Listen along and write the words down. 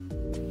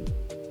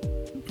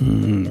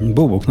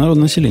Бобок,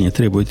 народное население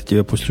требует от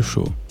тебя после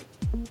шоу.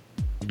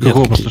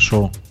 Какого после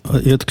шоу?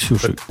 И это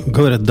Ксюша.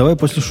 Говорят, давай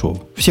после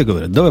шоу. Все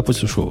говорят, давай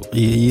после шоу.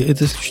 И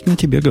это исключительно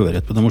тебе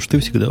говорят, потому что ты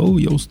всегда,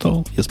 я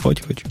устал, я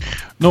спать хочу.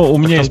 Ну, у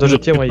меня есть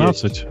минут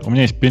 15. У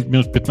меня есть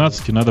минут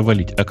 15, и надо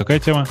валить. А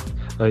какая тема?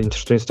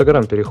 Что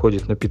Инстаграм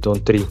переходит на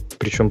Python 3.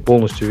 Причем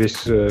полностью весь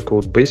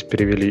кодбейс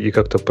перевели, и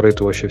как-то про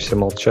это вообще все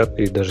молчат.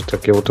 И даже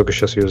так, я вот только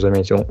сейчас ее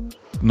заметил.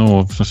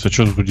 Ну, в смысле,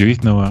 что тут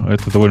удивительного?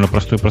 Это довольно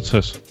простой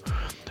процесс.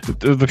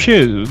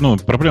 Вообще,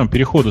 проблема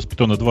перехода с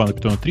Python 2 на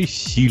Python 3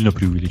 сильно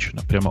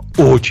преувеличена. Прямо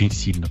очень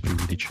сильно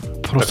преувеличена.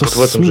 Просто так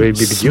вот в этом же и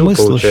big deal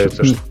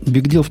получается.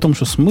 Big deal в том,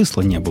 что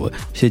смысла не было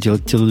все эти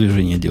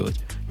телодвижения делать.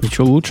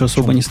 Ничего лучше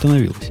особо не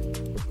становилось.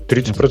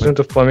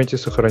 30% памяти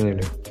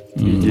сохранили.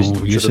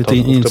 Если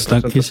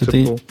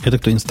ты... Это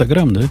кто,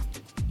 Инстаграм, да?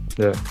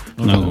 Да.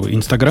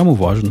 Инстаграму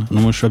важно.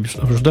 Но мы же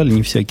обсуждали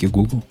не всякий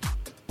Google.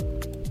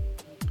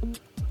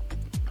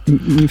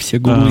 Не все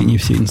Google и не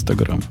все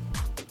Инстаграмы.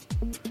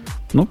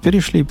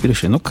 Перешли.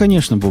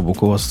 Конечно,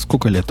 Бобук, у вас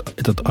сколько лет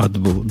этот ад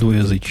был,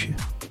 двуязычие?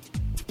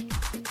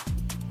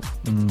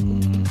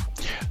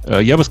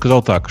 Я бы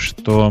сказал так,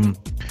 что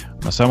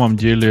на самом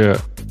деле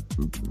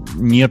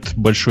нет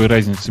большой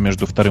разницы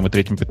между вторым и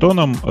третьим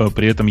питоном,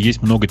 при этом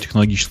есть много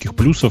технологических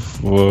плюсов.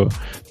 В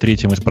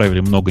третьем исправили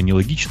много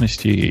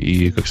нелогичностей,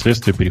 и, как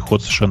следствие,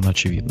 переход совершенно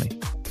очевидный.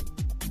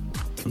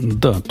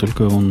 Да,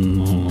 только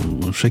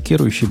он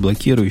шокирующий,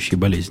 блокирующий,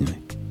 болезненный.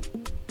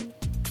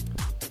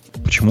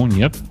 Почему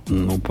нет?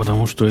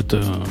 Потому что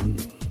это...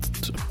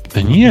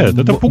 Да нет,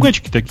 это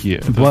пугачки такие.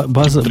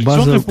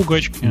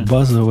 Пугачки.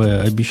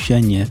 Базовое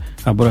обещание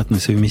обратной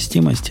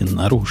совместимости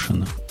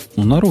нарушено.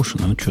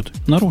 Нарушено, что ты?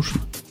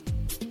 Нарушено.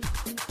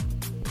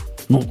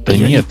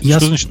 Что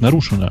значит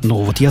нарушено?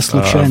 Я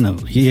случайно...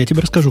 Я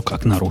тебе расскажу,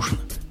 как нарушено.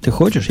 Ты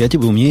хочешь?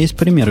 У меня есть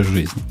пример из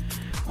жизни.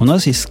 У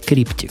нас есть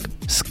скриптик.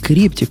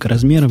 Скриптик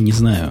размером, не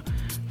знаю,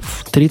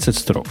 в 30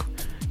 строк,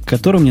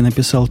 который мне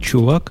написал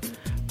чувак,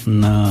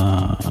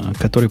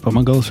 который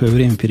помогал в свое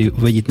время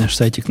переводить наш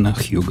сайтик на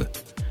Hugo.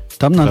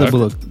 Там надо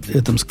было в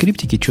этом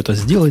скриптике что-то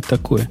сделать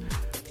такое.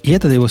 И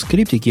этот его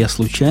скриптик я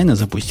случайно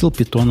запустил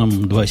питоном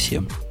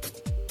 2.7.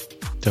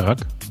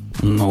 Так.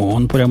 Но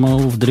он прямо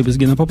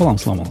вдребезги напополам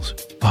сломался.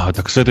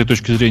 Так с этой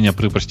точки зрения,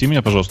 прости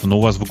меня, пожалуйста, но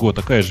у вас в Go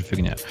такая же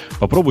фигня.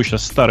 Попробуй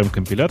сейчас старым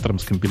компилятором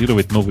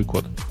скомпилировать новый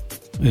код.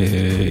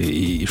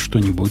 И что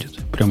не будет?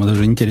 Прямо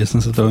даже интересно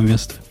с этого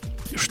места.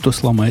 Что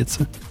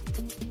сломается?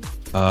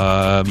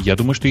 Я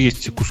думаю, что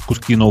есть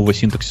куски нового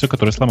синтаксиса,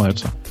 которые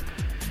сломаются.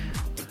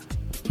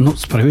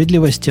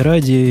 Справедливости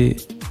ради,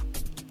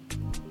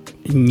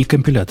 не в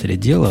компиляторе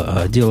дело,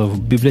 а дело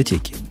в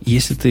библиотеке.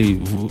 Если ты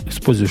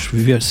используешь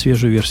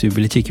свежую версию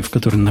библиотеки, в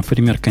которой,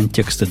 например,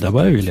 контексты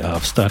добавили, а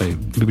в старой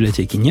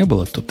библиотеке не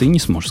было, то ты не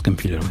сможешь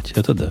скомпилировать.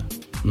 Это да.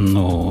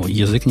 Но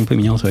язык не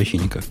поменялся вообще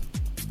никак.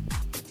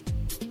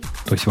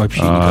 То есть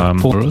вообще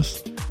никак.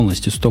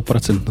 Полностью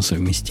 100%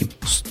 совместим.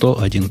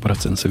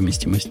 101%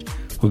 совместимость.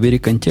 Убери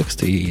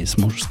контекст и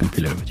сможешь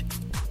скомпилировать.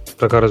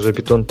 Так, а разве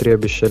Python 3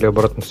 обещали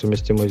обратную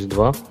совместимость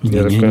 2? Не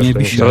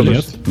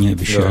обещали. Не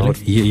обещали. Да.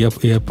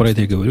 Я про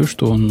это и говорю,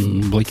 что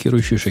он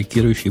блокирующий,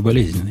 шокирующий и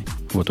болезненный.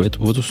 Вот в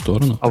эту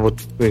сторону. А вот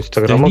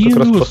Инстаграма как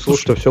раз послушал,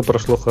 что все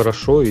прошло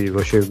хорошо, и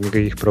вообще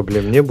никаких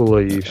проблем не было,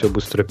 и все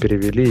быстро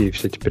перевели, и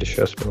все теперь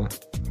счастливы.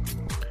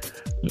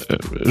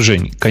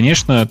 Жень,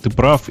 конечно, ты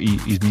прав, и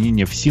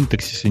изменения в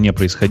синтаксисе не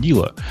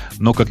происходило,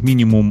 но как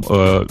минимум,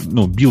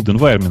 build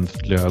environment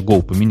для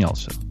Go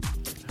поменялся.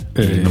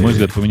 И, на мой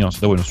взгляд,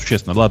 поменялся довольно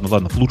существенно.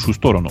 Ладно, в лучшую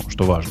сторону,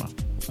 что важно.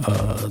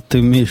 Ты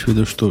имеешь в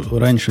виду, что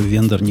раньше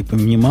вендор не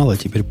понимал, а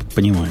теперь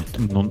понимает?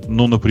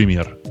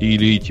 Например.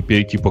 Или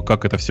теперь,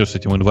 как это все с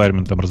этим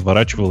environment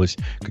разворачивалось,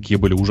 какие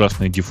были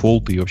ужасные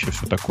дефолты и вообще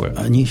все такое.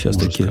 Они сейчас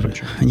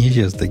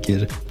такие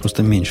же.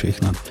 Просто меньше их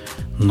надо.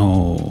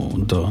 Но,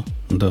 да.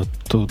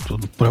 Тут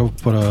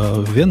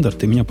про вендор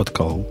ты меня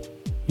подкалывал.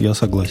 Я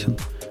согласен.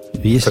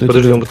 Так,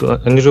 подожди,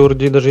 они же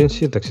вроде даже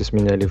синтаксис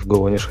меняли в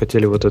Go. Они же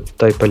хотели вот этот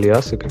type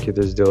алиасы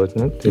какие-то сделать,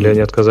 нет? Или они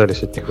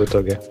отказались от них в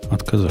итоге?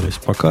 Отказались.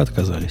 Пока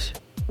отказались.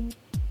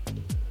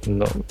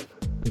 Но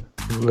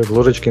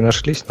ложечки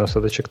нашлись, но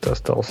осадочек-то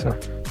остался.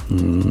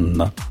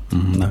 Да.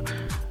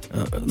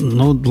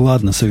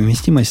 Ладно,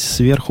 совместимость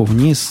сверху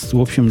вниз,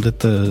 в общем,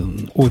 это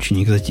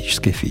очень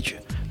экзотическая фича.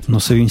 Но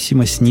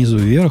совместимость снизу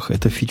вверх –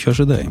 это фича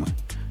ожидаемая.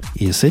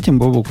 И с этим,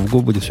 Бобок, в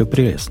Go будет все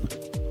прелестно.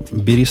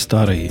 Бери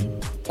старый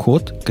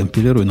код,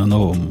 компилируй на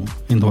новом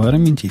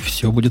environment, и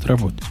все будет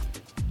работать.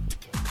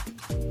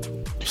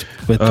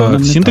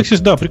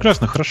 Синтаксис, да,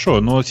 прекрасно, хорошо,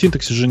 но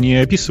синтаксис же не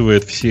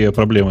описывает все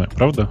проблемы,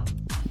 правда?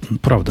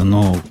 Правда,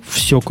 но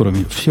все,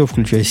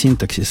 включая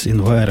синтаксис,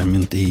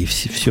 environment и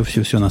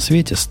все на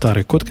свете,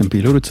 старый код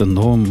компилируется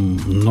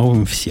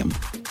новым всем.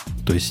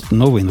 То есть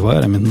новый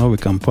environment, новый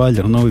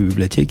компайлер, новые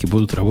библиотеки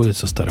будут работать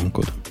со старым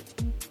кодом.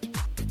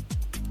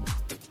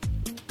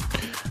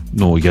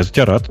 Я за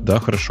тебя рад,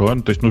 да, хорошо.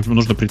 То есть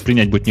нужно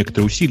предпринять будет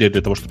некоторые усилия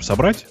для того, чтобы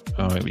собрать,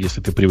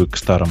 если ты привык к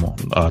старому.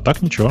 А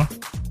так ничего.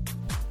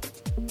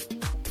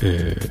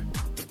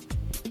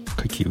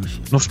 Какие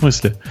усилия? Ну, в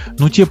смысле?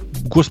 Ну,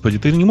 господи,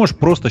 ты не можешь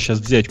просто сейчас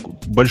взять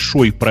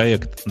большой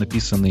проект,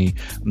 написанный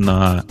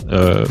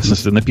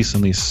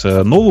написанный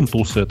с новым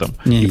тулсетом,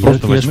 не, и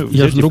просто я же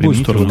в другую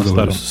сторону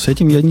говорю. С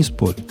этим я не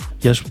спорю.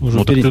 Я же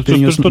уже ты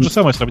тот же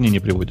самое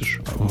сравнение приводишь.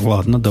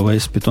 Ладно, давай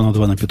с Python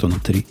 2 на Python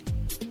 3.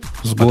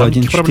 С Go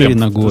 1.4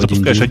 на Go 1.9.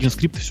 Запускаешь один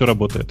скрипт, и все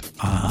работает.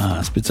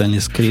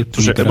 Специальный скрипт.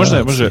 Слушай,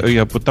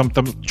 там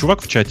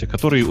чувак в чате,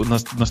 который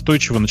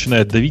настойчиво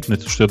начинает давить на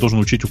то, что я должен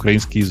учить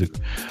украинский язык.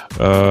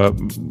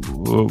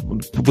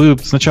 Ви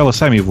сначала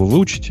самі його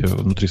вивчите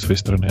внутрі своєї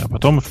страни, а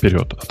потім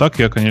вперед. А так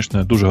я,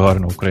 конечно, дуже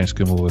гарно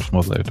українською мовою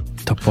розмовляю.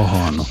 Та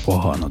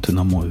погано, ти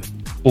на мові.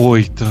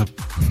 Ой, та...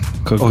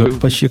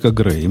 Почти як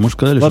Грей. Йому ж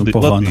казали, що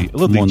погано.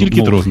 Ладно,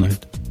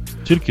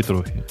 тільки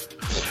трохи.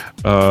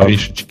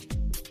 Трішечки.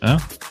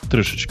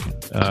 Трішечки.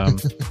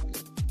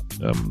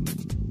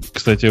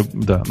 Кстати,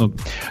 да,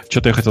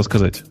 что-то я хотел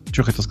сказать.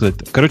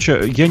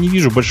 Короче, я не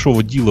вижу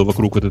большого дела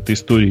вокруг вот этой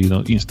истории.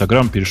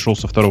 Инстаграм перешел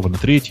со 2 на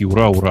 3,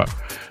 ура.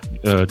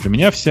 Для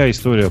меня вся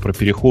история про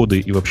переходы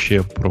и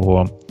вообще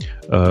про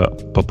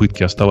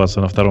попытки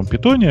оставаться на втором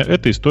питоне —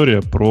 это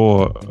история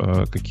про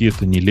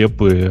какие-то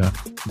нелепые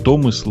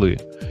домыслы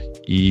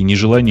и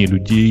нежелание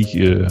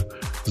людей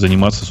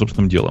заниматься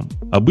собственным делом.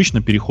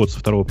 Обычно переход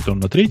со 2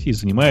 питона на 3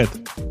 занимает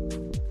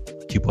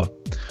типа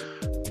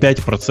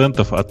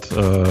 5% от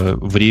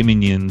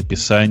времени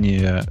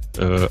написания,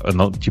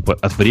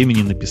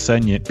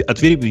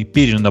 от времени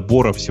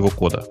перенабора всего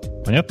кода.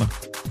 Понятно?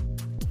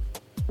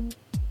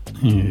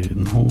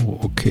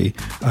 Окей.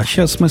 А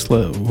сейчас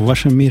смысла в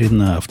вашем мире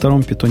на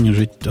втором питоне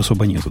жить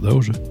особо нету, да,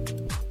 уже?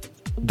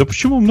 Да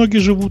почему? Многие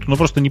живут, но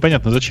просто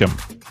непонятно зачем.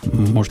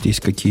 Может,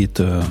 есть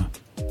какие-то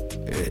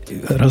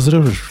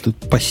разрывы, что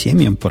ты по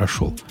семьям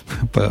прошел,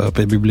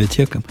 по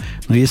библиотекам.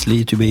 Но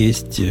если у тебя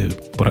есть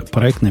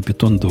проект на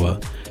Python 2,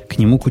 к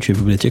нему куча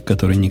библиотек,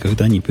 которые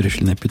никогда не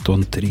перешли на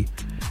Python 3,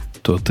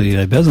 то ты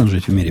обязан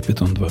жить в мире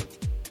Python 2?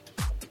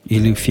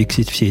 Или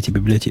фиксить все эти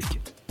библиотеки?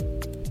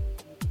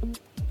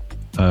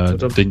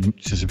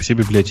 Все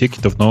библиотеки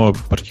давно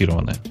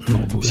портированы.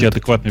 Все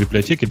адекватные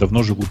библиотеки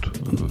давно живут.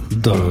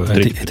 Да,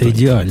 это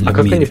идеально. А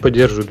как они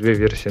поддерживают две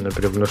версии,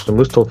 например? Потому что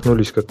мы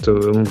столкнулись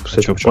как-то с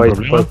этим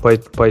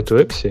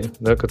Py2Exe,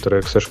 да,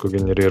 которая XE-шку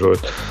генерирует.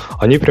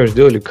 Они прям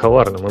сделали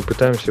коварно. Мы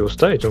пытаемся его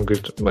ставить, он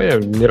говорит, я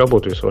не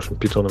работаю с вашим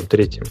Python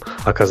 3.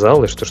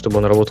 Оказалось, что чтобы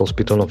он работал с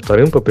Python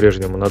 2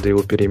 по-прежнему, надо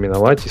его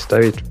переименовать и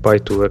ставить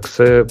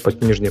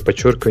Py2Exe, нижнее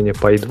подчеркивание,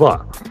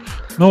 Py2.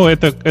 Ну,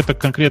 это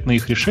конкретно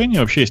их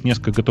решение. Вообще есть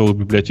несколько готовых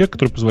библиотек,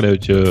 которые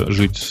позволяют тебе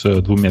жить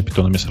с двумя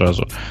питонами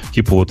сразу.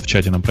 Типа вот в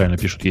чате нам правильно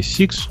пишут, есть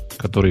Six,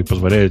 который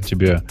позволяет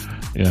тебе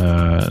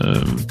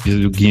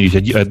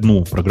генерить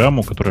одну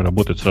программу, которая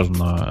работает сразу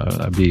на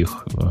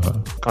обеих.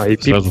 И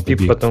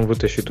пип потом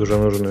вытащит уже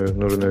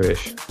нужную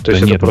вещь. То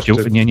есть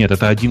нет,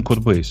 это один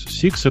кодбейс.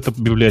 Six — это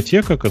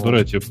библиотека,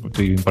 которую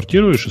ты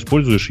импортируешь,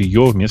 используешь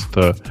ее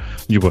вместо...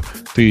 Либо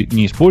ты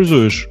не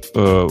используешь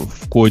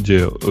в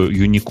коде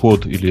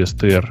Unicode или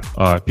str,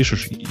 а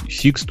пишешь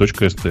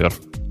six.str,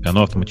 и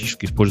оно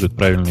автоматически использует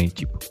правильный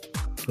тип.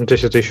 То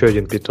есть это еще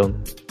один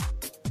питон.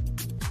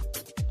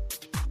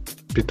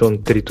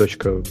 Python 3.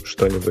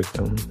 Что-нибудь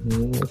там.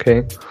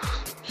 Окей.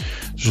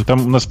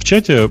 Там у нас в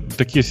чате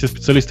такие все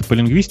специалисты по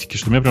лингвистике,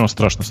 что мне прямо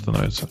страшно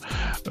становится.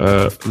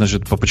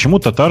 Значит, почему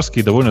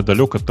татарский довольно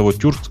далек от того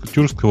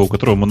тюркского, у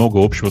которого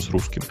много общего с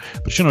русским?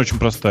 Причина очень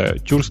простая.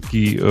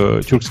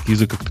 Тюркский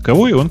язык как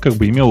таковой, он как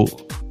бы имел,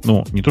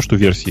 не то что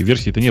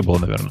версии-то не было,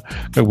 наверное.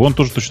 Как бы он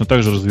тоже точно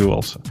так же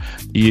развивался.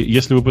 И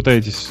если вы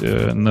пытаетесь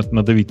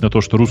надавить на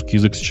то, что русский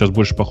язык сейчас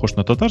больше похож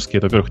на татарский,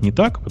 это, во-первых, не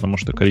так, потому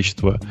что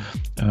количество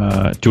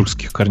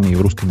тюркских корней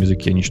в русском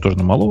языке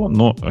ничтожно мало,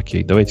 но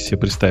окей, давайте себе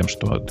представим,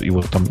 что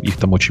их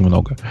там очень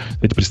много.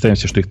 Давайте представим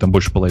себе, что их там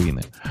больше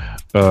половины.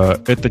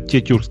 Это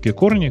те тюркские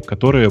корни,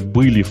 которые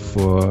были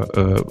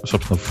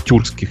собственно, в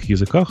тюркских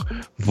языках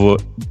в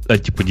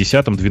типа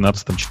 10,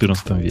 12,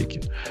 14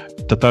 веке.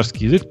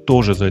 Татарский язык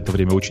тоже за это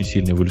время очень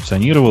сильно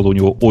эволюционировал, у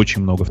него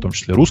очень много, в том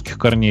числе, русских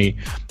корней.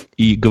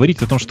 И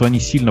говорить о том, что они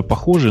сильно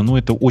похожи,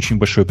 это очень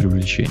большое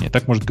преувеличение.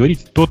 Так может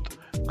говорить тот,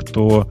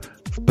 кто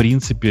в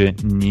принципе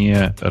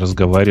не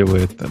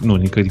разговаривает,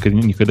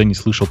 никогда не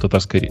слышал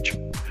татарской речи.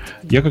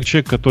 Я как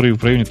человек, который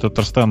в районе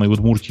Татарстана и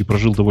Удмуртии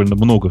прожил довольно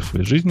много в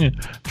своей жизни,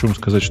 хочу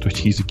сказать, что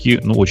эти языки,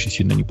 очень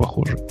сильно не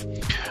похожи.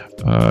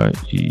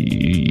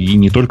 И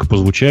не только по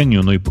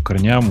звучанию, но и по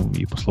корням,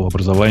 и по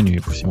словообразованию, и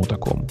по всему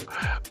такому.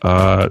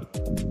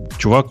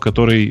 Чувак,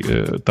 который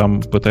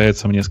там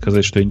пытается мне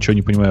сказать, что я ничего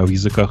не понимаю в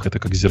языках, это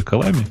как с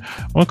зеркалами,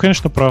 он,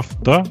 конечно, прав.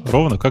 Да,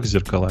 ровно как с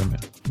зеркалами.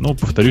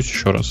 Повторюсь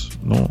еще раз.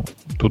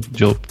 Тут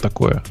дело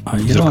такое.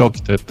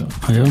 Зеркалки-то это...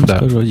 я вам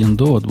скажу один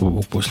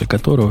довод, после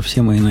которого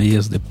все мои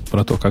наезды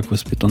про то, как вы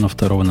с Python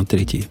 2 на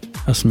 3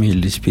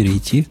 осмелились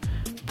перейти,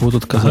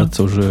 будут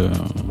казаться уже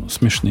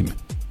смешными.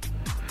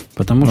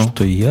 Потому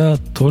что я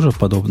тоже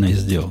подобное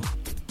сделал.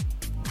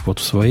 Вот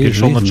в своей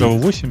перешел жизни... на Java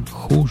 8?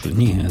 Хуже.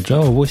 Нет,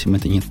 Java 8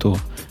 это не то.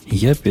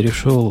 Я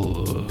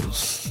перешел...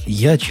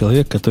 Я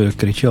человек, который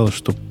кричал,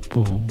 что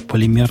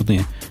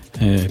полимерные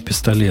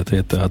пистолеты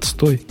это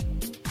отстой.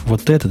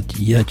 Вот этот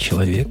я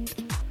человек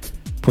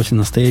после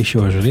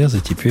настоящего железа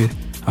теперь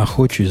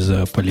охочусь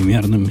за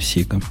полимерным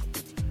сиком.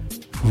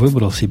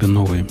 Выбрал себе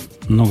новое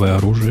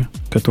оружие,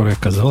 которое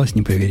оказалось,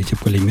 не поверите,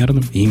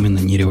 полимерным, и именно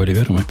не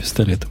револьвером, а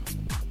пистолетом.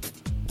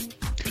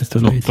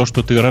 Ну, то,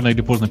 что ты рано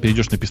или поздно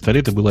перейдешь на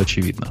пистолеты, было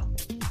очевидно.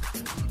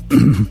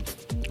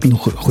 Ну,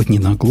 хоть не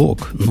на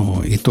Glock,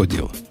 но и то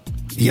дело.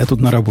 Я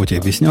тут на работе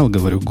объяснял,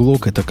 говорю,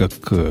 Glock это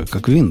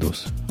как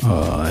Windows,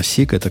 а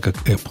SIG это как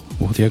Apple.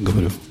 Вот я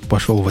говорю,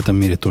 пошел в этом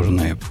мире тоже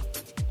на Apple.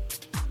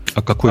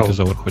 А какой ты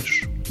завод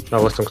хочешь? А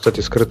у вас там,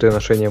 кстати, скрытое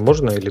ношение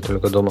можно или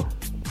только дома?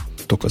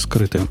 Только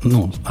скрытое.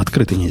 Ну,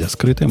 открытое нельзя,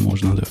 скрытое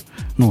можно, да.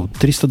 Ну,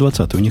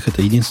 320 у них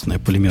это единственная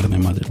полимерная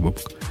модель,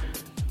 Бобок.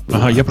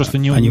 Ага, я просто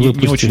не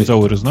очень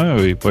зауры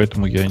знаю, и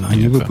поэтому я не...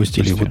 Они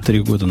выпустили вот 3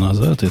 года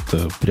назад,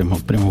 это прямо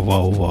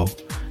вау-вау.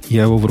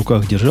 Я его в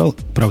руках держал,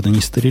 правда,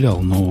 не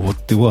стрелял, но вот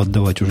его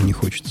отдавать уже не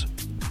хочется.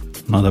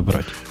 Надо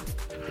брать.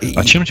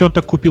 А чем тебе он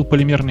так купил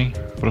полимерный?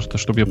 Просто,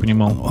 чтобы я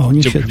понимал. А у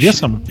них сейчас,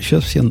 весом?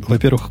 Сейчас все,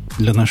 во-первых,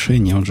 для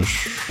ношения он же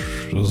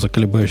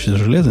заколебаешься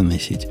железо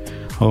носить,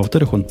 а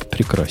во-вторых, он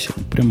прекрасен.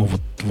 Прямо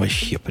вот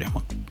вообще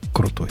прямо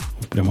крутой.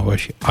 Прямо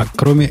вообще. А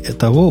кроме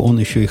того, он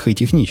еще и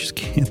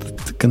хай-технический.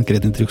 Это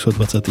конкретный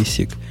 320-й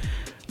SIG.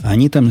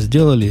 Они там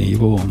сделали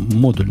его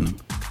модульным.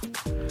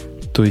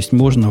 То есть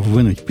можно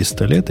вынуть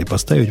пистолет и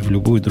поставить в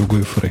любой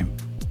другой фрейм.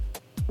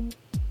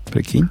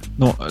 Прикинь?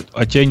 Ну,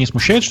 а тебя не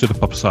смущает, что это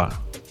попса?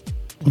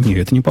 Нет,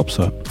 это не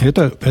попса.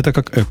 Это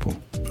как Apple.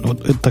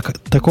 Вот это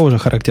такого же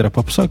характера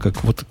попса, как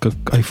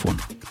iPhone.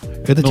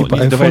 Это типа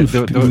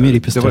iPhone в мире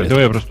пистолета.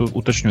 Давай я просто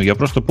уточню. Я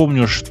просто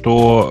помню,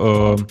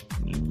 что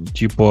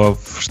типа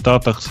в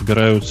Штатах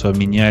собираются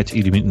менять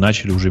или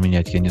начали уже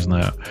менять, я не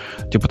знаю.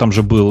 Типа там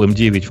же был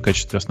М9 в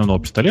качестве основного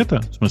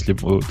пистолета, в смысле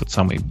этот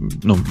самый,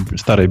 ну,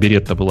 старая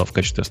Беретта была в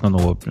качестве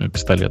основного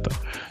пистолета.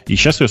 И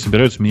сейчас ее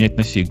собираются менять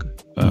на SIG.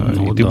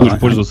 И ты будешь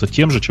пользоваться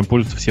тем же, чем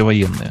пользуются все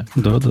военные.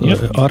 Да.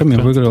 Армия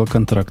выиграла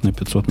контракт на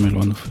 500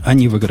 миллионов.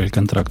 Они выиграли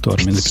контракт у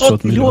армии на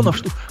 500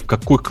 миллионов.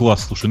 Какой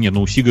класс, слушай. Не,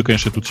 ну у SIG,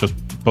 конечно, тут сейчас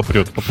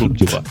попрут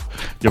дела.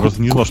 Я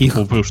просто не знал,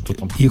 что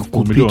там их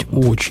купить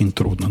очень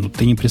трудно. Ну,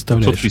 ты не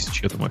представляешь. 500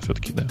 тысяч, я думаю,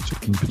 все-таки, да.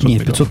 Все-таки не 500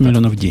 миллионов. 500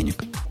 миллионов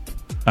денег.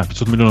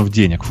 500 миллионов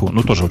денег, фу,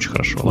 ну тоже очень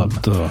хорошо,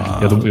 ладно. Да.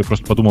 Я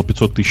просто подумал,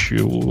 500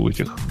 тысяч у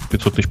этих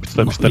 500 тысяч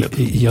пистолетов.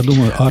 Я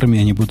думаю, армии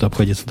они будут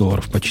обходиться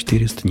долларов по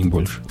 400, не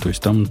больше. То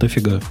есть там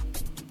дофига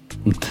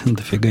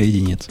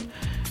единиц.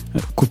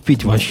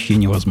 Купить вообще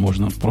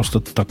невозможно. Просто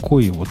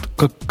такой вот,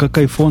 как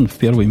iPhone в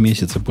первые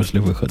месяцы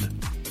после выхода.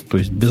 То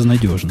есть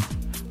безнадежно.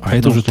 А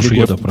это уже 3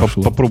 года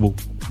прошло. Попробовал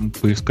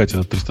поискать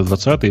этот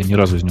 320, я ни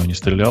разу из него не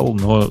стрелял,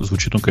 но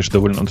звучит он, конечно,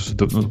 довольно...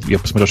 Я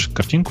посмотрел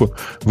картинку,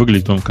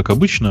 выглядит он как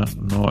обычно,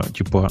 но,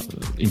 типа,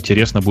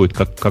 интересно будет,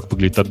 как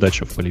выглядит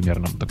отдача в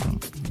полимерном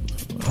таком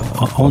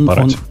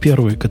аппарате. Он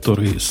первый,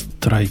 который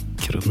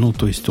страйкер, ну,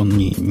 то есть он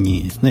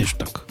не знаешь,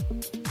 так,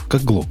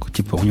 как Glock,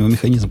 типа, у него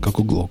механизм, как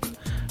у Glock.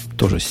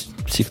 Тоже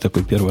SIG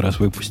такой первый раз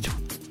выпустил.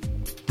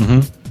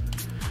 Угу.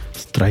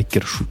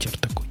 Страйкер-шутер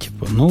такой,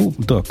 типа. Ну,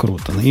 да,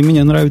 круто. И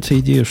мне нравится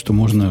идея, что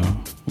можно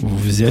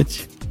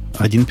взять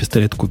один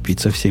пистолет, купить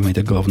со всей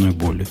этой головной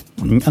болью.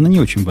 Она не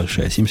очень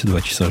большая,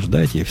 72 часа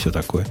ждать и все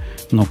такое.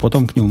 Но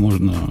потом к нему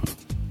можно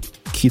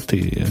какие-то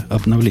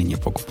обновления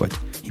покупать.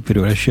 И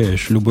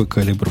превращаешь любой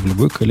калибр в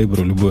любой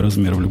калибр, любой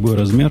размер в любой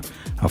размер,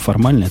 а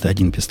формально это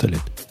один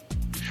пистолет.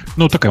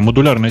 Ну, такая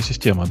модулярная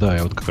система, да,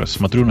 я вот как раз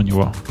смотрю на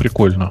него.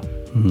 Прикольно.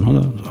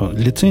 Ну да.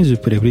 Лицензию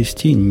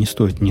приобрести не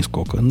стоит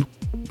нисколько. Ну,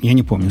 я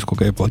не помню,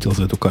 сколько я платил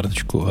за эту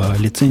карточку. А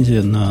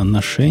лицензия на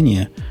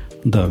ношение,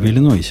 да, в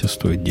Иллинойсе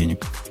стоит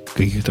денег.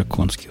 Каких-то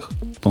конских.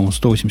 По-моему,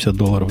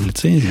 $180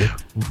 лицензия.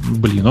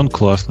 Блин, он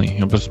классный.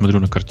 Я просто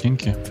смотрю на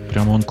картинки.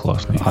 Прямо он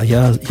классный. А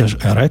я же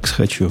RX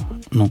хочу,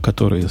 ну,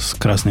 который с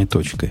красной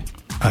точкой.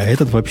 А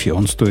этот вообще,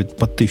 он стоит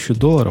под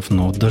 $1000,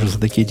 но вот даже за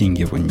такие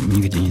деньги его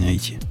нигде не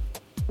найти.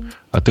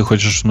 А ты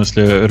хочешь, в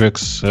смысле,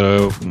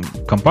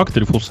 RX компакт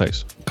или full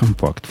size?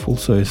 Компакт, full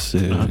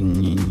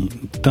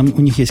size. Там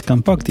у них есть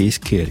компакт и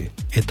есть carry.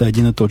 Это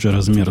один и тот же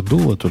размер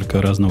дула,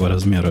 только разного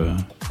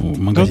размера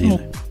магазина.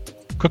 Да, ну,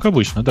 как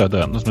обычно,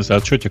 да. Ну, в смысле, а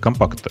что тебе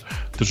компакт-то?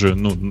 Ты же,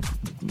 ну,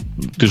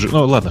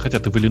 ладно, хотя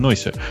ты в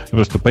Иллинойсе.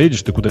 Просто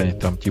поедешь ты куда-нибудь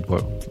там,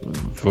 типа,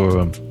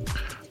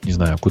 не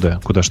знаю,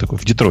 куда ж такой,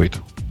 в Детройт.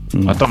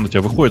 Ну, а там на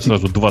тебя выходит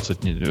сразу 20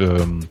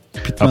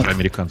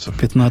 афроамериканцев.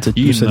 15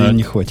 плюс 1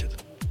 не хватит.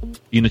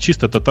 И на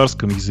чисто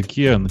татарском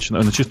языке, на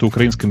чисто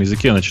украинском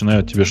языке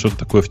начинают тебе что-то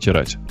такое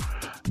втирать.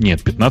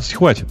 Нет, 15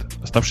 хватит.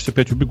 Оставшиеся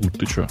 5 убегут.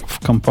 Ты что? В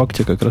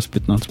компакте как раз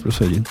 15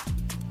 плюс 1.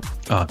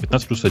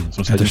 15 плюс 1. В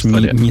смысле, это же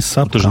не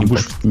саб компакт.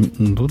 Будешь...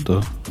 Ну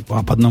да.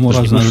 А по одному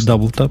разу надо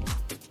даблтап.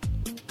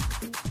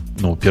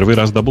 Ну, первый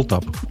раз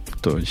даблтап.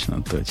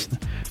 Точно.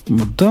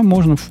 Да,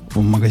 можно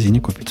в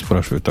магазине купить.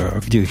 Спрашивают, а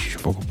где их еще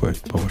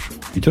покупают, по-вашему?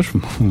 Идешь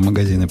в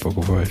магазин и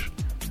покупаешь?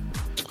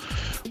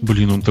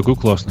 Блин, он такой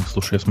классный.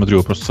 Слушай, я смотрю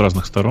его просто с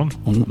разных сторон.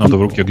 Надо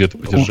в руке где-то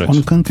подержать.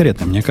 Он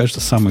конкретно, мне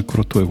кажется, самый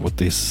крутой вот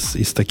из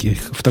таких,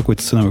 в такой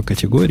ценовой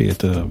категории.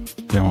 Это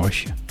прямо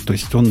вообще. То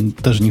есть он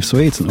даже не в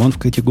своей цене, он в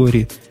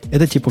категории...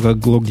 Это типа как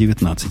Glock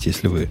 19,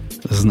 если вы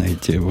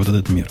знаете вот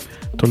этот мир.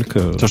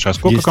 Только слушай, а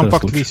сколько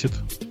компакт весит?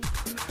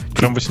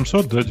 Грамм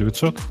 800, да,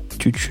 900?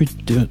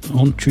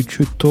 Он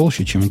чуть-чуть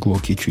толще, чем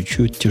Glock, и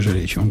чуть-чуть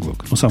тяжелее, чем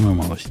Glock. Ну, самая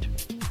малость.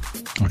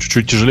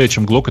 Чуть-чуть тяжелее,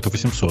 чем Glock, это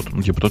 800.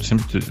 Ну, типа тот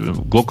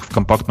Glock в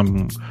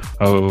компактном...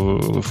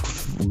 в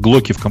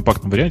Glock в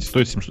компактном варианте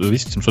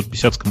весит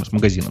 750 с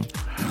магазином.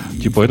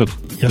 Типа этот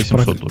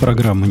 800. Я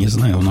программу не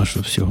знаю, у нас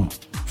же все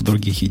в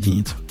других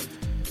единицах.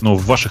 Но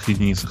в ваших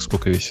единицах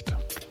сколько весит?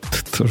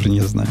 Тоже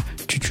не знаю.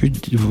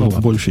 Чуть-чуть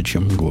больше,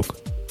 чем Glock.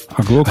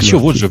 А что,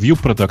 вот же, View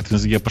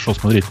Product. Я пошел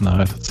смотреть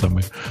на этот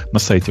самый, на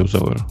сайте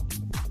Узауэра.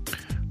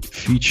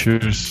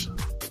 Features.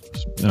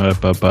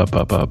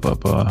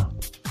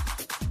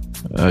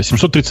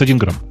 731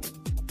 грамм.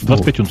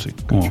 25 унций.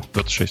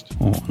 26.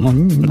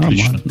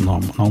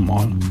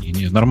 Нормально.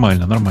 Не,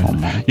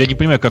 нормально. Я не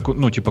понимаю,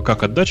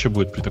 как отдача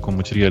будет при таком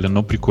материале,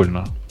 но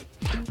прикольно.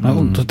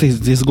 Ты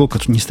из Глока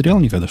не стрелял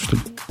никогда, что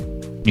ли?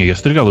 Не, я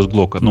стрелял из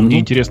Глока, но мне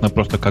интересно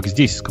просто, как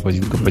здесь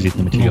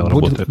композитный материал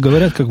работает.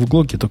 Говорят, как в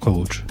Глоке, только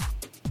лучше.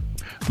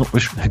 Ну,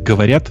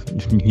 говорят,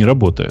 не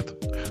работает.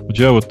 У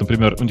тебя вот,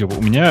 например, у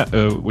меня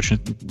у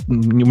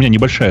меня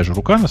небольшая же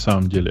рука на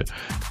самом деле,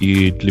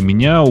 и для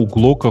меня у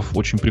Глоков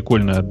очень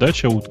прикольная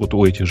отдача, вот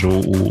у этих же,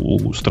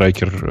 у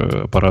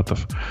Страйкер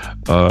аппаратов,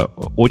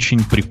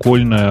 очень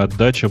прикольная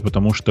отдача,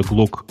 потому что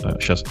Глок,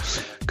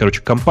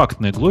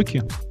 компактные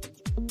Глоки,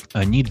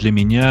 они для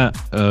меня,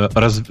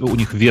 у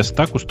них вес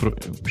так устроен,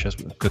 сейчас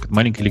как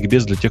маленький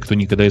ликбез для тех, кто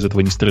никогда из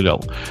этого не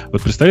стрелял.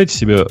 Вот представляете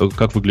себе,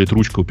 как выглядит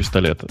ручка у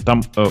пистолета?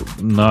 Там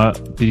на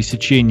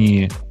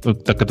пересечении,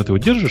 так когда ты его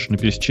держишь, на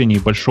пересечении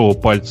большого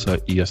пальца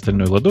и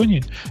остальной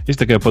ладони есть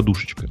такая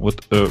подушечка.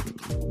 Вот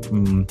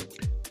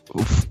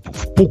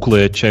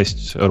впуклая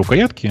часть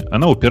рукоятки,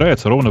 она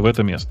упирается ровно в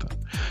это место.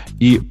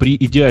 И при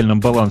идеальном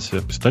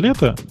балансе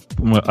пистолета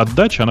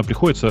отдача, она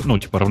приходится,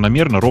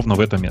 равномерно, ровно в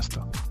это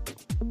место.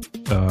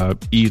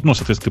 И,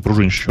 соответственно, ты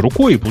пружинишь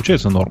рукой, и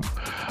получается норм.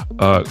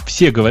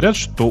 Все говорят,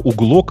 что у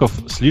Глоков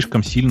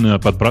слишком сильно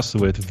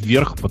подбрасывает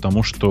вверх,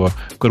 потому что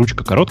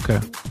ручка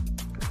короткая,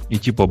 и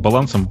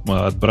балансом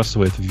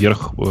отбрасывает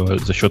вверх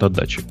за счет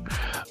отдачи.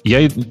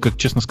 Я, как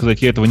честно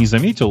сказать, я этого не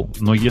заметил,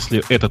 но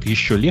если этот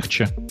еще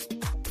легче,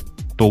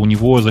 то у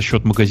него за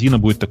счет магазина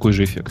будет такой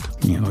же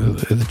эффект. Не,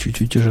 это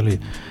чуть-чуть тяжелее.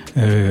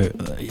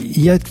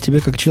 Я тебе,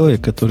 как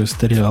человек, который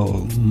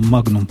стрелял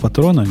магнум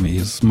патронами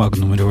из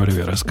магнум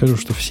револьвера, скажу,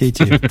 что все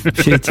эти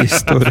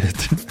истории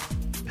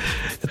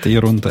это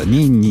ерунда.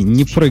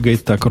 Не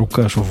прыгает так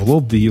рука, что в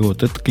лоб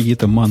бьет. Это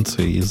какие-то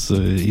манцы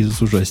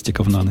из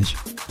ужастиков на ночь.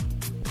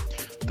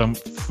 Там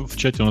в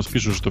чате у нас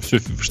пишут,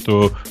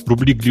 что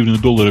рубли, гривны,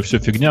 доллары, все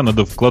фигня,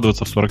 надо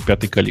вкладываться в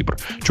 45-й калибр.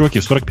 Чуваки,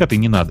 в 45-й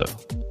не надо.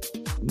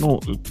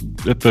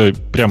 Это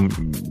прям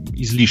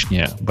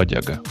излишняя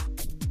бодяга.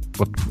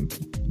 Вот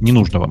не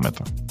нужно вам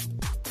это.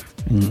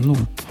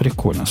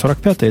 Прикольно.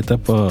 45-й это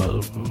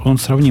он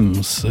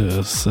сравним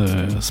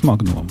с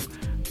Магнумом.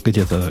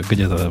 Где-то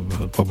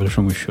по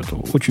большому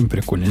счету. Очень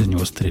прикольно из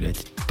него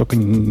стрелять. Только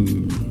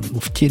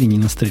в тире не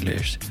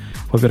настреляешься.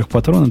 Во-первых,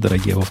 патроны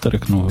дорогие, а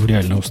во-вторых,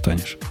 реально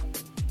устанешь.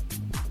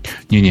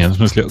 Не, в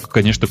смысле,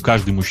 конечно,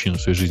 каждый мужчина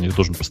в своей жизни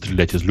должен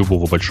пострелять из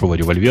любого большого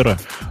револьвера.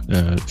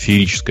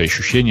 Феерическое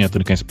ощущение. Ты,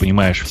 наконец,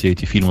 понимаешь все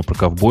эти фильмы про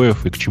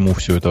ковбоев и к чему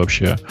все это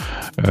вообще.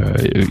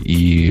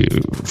 И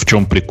в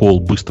чем прикол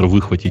быстро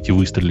выхватить и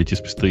выстрелить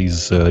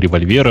из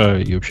револьвера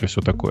и вообще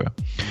все такое.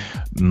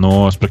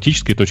 Но с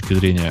практической точки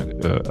зрения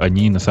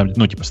они, на самом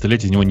деле,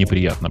 стрелять из него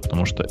неприятно,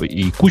 потому что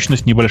и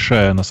кучность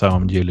небольшая на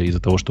самом деле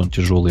из-за того, что он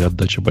тяжелый, и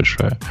отдача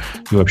большая.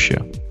 И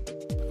вообще...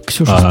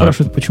 Ксюша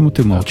спрашивает, почему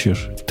ты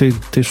молчишь?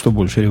 Ты что,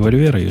 больше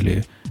револьвера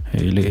или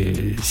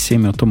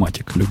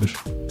семиавтоматик любишь?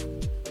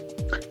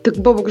 Так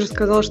Бобок же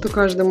сказал, что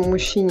каждому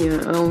мужчине,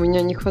 а у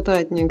меня не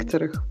хватает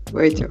некоторых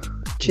этих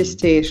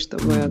частей,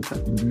 чтобы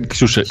это...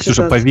 Ксюша,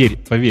 поверь,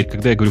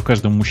 когда я говорю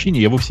каждому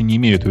мужчине, я вовсе не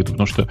имею это в виду,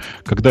 потому что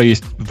когда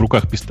есть в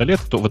руках пистолет,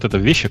 то вот эта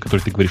вещь, о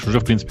которой ты говоришь, уже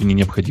в принципе не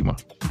необходима.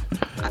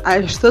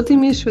 А что ты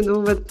имеешь в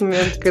виду в этот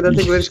момент, когда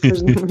ты говоришь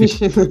каждому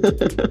мужчине?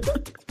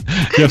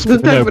 Я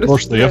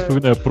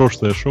вспоминаю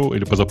прошлое шоу,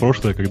 или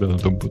позапрошлое, когда оно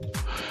там будет.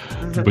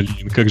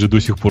 Блин, как же до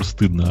сих пор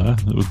стыдно, а?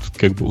 Вот,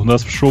 у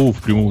нас в шоу в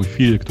прямом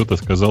эфире кто-то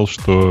сказал,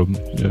 что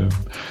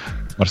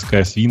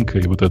морская свинка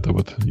и вот это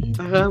вот.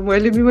 Ага, мой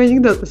любимый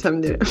анекдот, на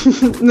самом деле.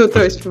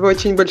 То есть в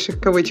очень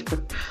больших кавычках.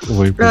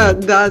 Ой,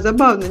 да,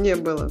 забавно не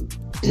было.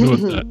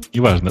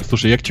 Неважно.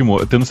 Слушай, я к чему?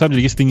 Ты, на самом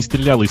деле, если ты не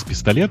стреляла из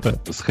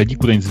пистолета, сходи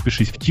куда-нибудь,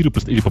 запишись в тир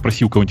или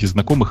попроси у кого-нибудь из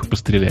знакомых и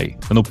постреляй.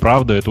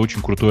 Правда, это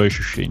очень крутое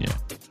ощущение.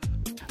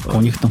 У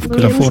них там в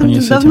Калифорнии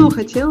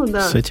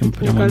с этим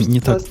прямо не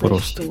так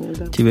просто.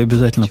 Да. Тебе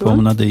обязательно,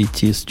 по-моему, надо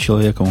идти с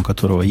человеком, у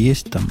которого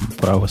есть там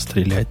право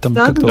стрелять. Там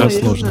как-то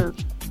сложно.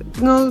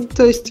 Ну,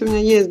 то есть у меня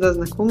есть, да,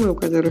 знакомые, у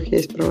которых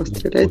есть право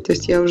стрелять. То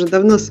есть я уже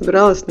давно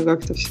собиралась, но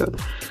как-то все.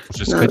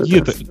 Сходи,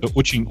 это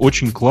очень,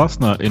 очень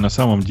классно, и на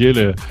самом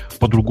деле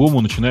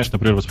по-другому начинаешь,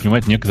 например,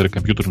 воспринимать некоторые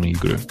компьютерные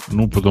игры.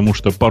 Ну, потому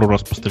что пару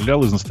раз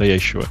пострелял из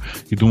настоящего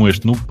и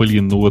думаешь, ну,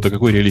 блин, ну вот о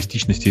какой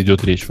реалистичности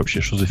идет речь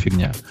вообще, что за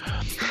фигня?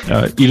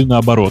 Или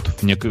наоборот,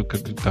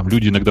 там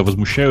люди иногда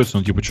возмущаются,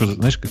 ну, типа, что,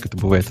 знаешь, как это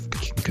бывает в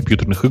каких-то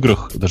компьютерных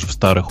играх, даже в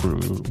старых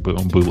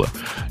было.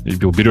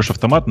 Берешь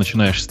автомат,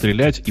 начинаешь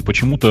стрелять, и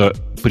почему-то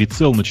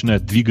прицел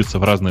начинает двигаться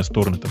в разные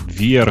стороны, там,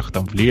 вверх,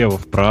 там, влево,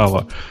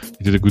 вправо.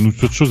 И ты такой, ну,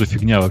 что за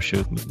фигня вообще?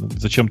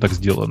 Зачем так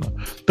сделано?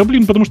 Да,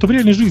 блин, потому что в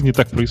реальной жизни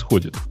так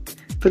происходит.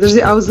 Подожди,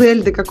 а у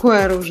Зельды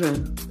какое оружие?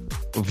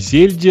 В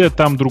Зельде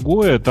там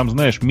другое, там,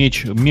 знаешь,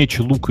 меч,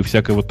 лук и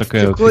всякая вот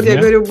такая так вот фигня. Я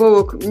говорю,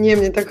 Бобок, мне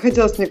так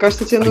хотелось, мне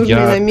кажется, тебе нужно и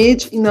на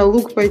меч, и на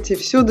лук пойти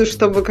всюду,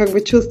 чтобы как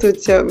бы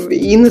чувствовать себя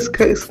и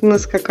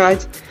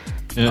наскакать.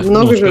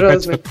 Много же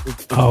разных.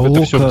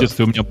 Это все в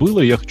детстве у меня было.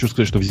 Я хочу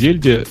сказать, что в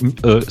Зельде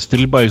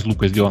стрельба из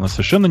лука сделана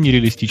совершенно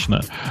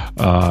нереалистично.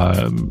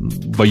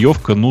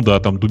 Боевка, ну да,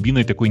 там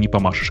дубиной такой не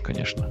помашешь,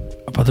 конечно.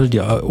 Подожди,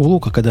 а у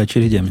лука, когда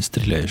очередями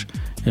стреляешь,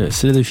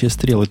 следующие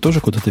стрелы тоже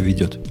куда-то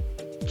ведет?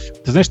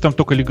 Ты знаешь, там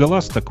только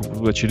Леголас так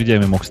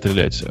очередями мог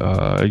стрелять.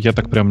 Я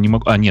так прям не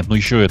могу... нет, ну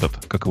еще этот,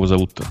 как его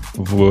зовут-то?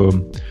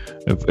 В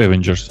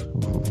Avengers,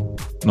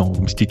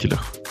 в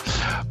Мстителях.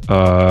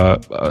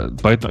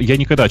 Поэтому я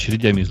никогда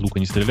очередями из лука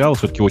не стрелял,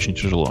 все-таки очень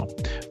тяжело.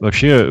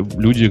 Вообще,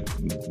 люди,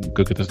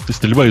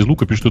 стрельба из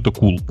лука пишут, что это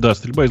cool. Да,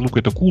 стрельба из лука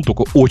это cool,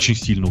 только очень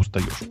сильно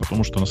устаешь.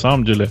 Потому что на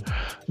самом деле,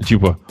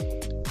 типа,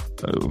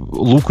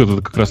 лук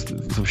это как раз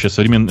вообще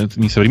современный, это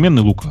не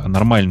современный лук, а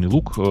нормальный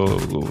лук,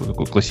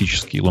 такой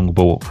классический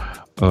лонгбоу.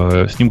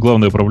 С ним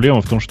главная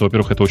проблема в том, что,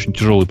 во-первых, это очень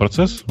тяжелый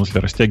процесс, в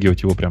смысле,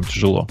 растягивать его прям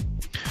тяжело.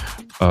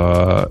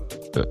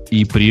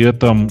 И при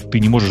этом ты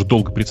не можешь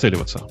долго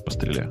прицеливаться по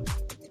стреле.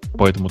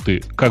 Поэтому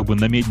ты как бы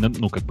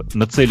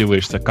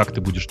нацеливаешься, как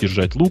ты будешь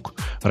держать лук,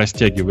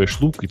 растягиваешь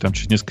лук, и там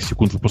через несколько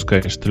секунд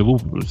выпускаешь стрелу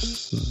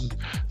с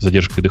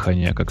задержкой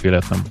дыхания, как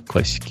велят нам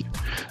классики.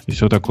 И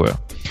все такое.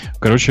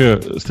 Короче,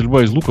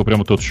 стрельба из лука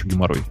прямо тот еще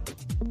геморрой.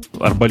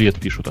 Арбалет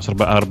пишут,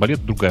 а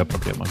арбалет другая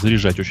проблема.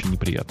 Заряжать очень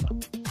неприятно.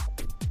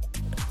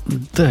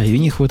 Да, и у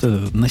них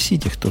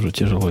носить их тоже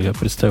тяжело. Я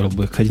представил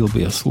бы, ходил бы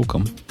я с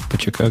луком по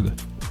Чикаго.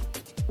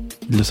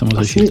 Для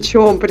самозащиты. С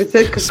мечом,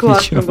 представь, как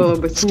классно мечом. Было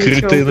бы.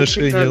 Скрытое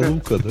ношение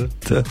лука, да?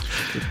 Да.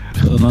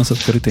 У нас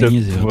открытое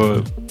нельзя.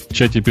 В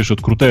чате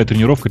пишут, крутая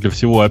тренировка для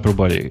всего upper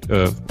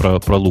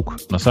body, про лук.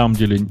 На самом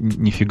деле,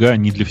 нифига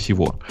не для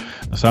всего.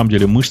 На самом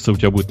деле, мышца у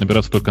тебя будет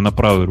набираться только на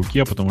правой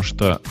руке, потому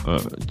что,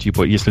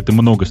 если ты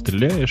много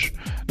стреляешь,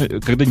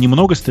 когда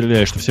немного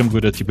стреляешь, то всем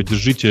говорят,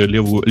 держите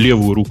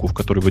левую руку, в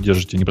которой вы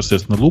держите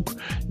непосредственно лук,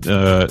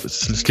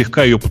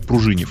 слегка ее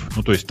подпружинив.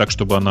 Ну, то есть так,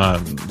 чтобы она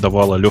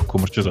давала легкую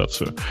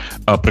амортизацию.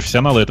 А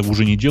профессионалы этого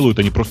уже не делают,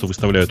 они просто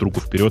выставляют руку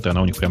вперед, и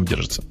она у них прям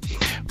держится.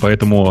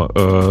 Поэтому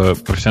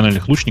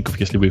профессиональных лучников,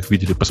 если вы их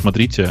видели,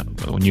 посмотрите,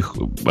 у них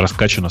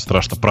раскачана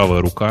страшно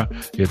правая рука,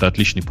 и это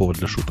отличный повод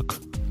для шуток.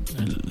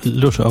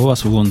 Леша, а у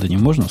вас в Лондоне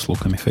можно с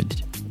луками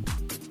ходить?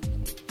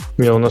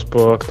 Не, у нас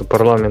по акту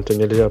парламента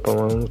нельзя,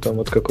 по-моему, там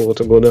от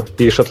какого-то года.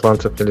 И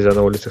шотландцев нельзя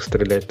на улицах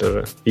стрелять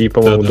тоже. И,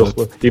 по-моему,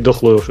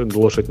 дохлую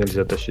лошадь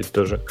нельзя тащить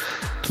тоже.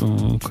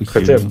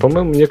 Хотя,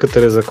 по-моему,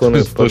 некоторые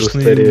законы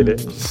подустарели.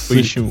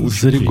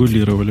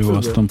 Зарегулировали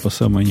вас там по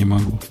самое не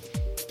могу.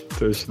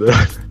 То есть, да.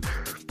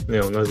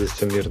 Не, у нас здесь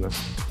все мирно.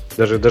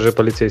 Даже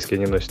полицейские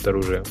не носят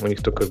оружие. У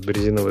них только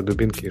резиновые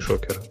дубинки и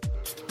шокеры.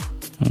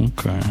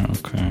 Окей.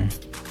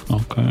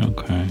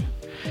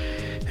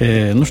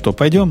 Ну что,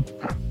 пойдем?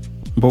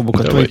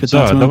 Бобука, твои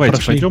 15 минут давайте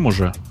прошли. Пойдем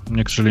уже.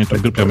 Мне, к сожалению,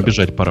 тут прямо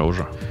бежать пора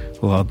уже.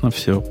 Ладно,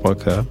 все,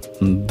 пока.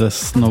 До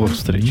новых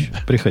встреч.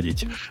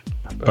 Приходите.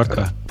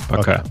 Пока.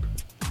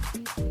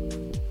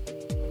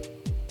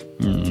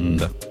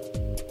 Да.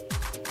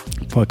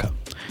 Пока.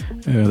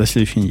 До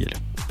следующей недели.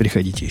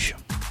 Приходите еще.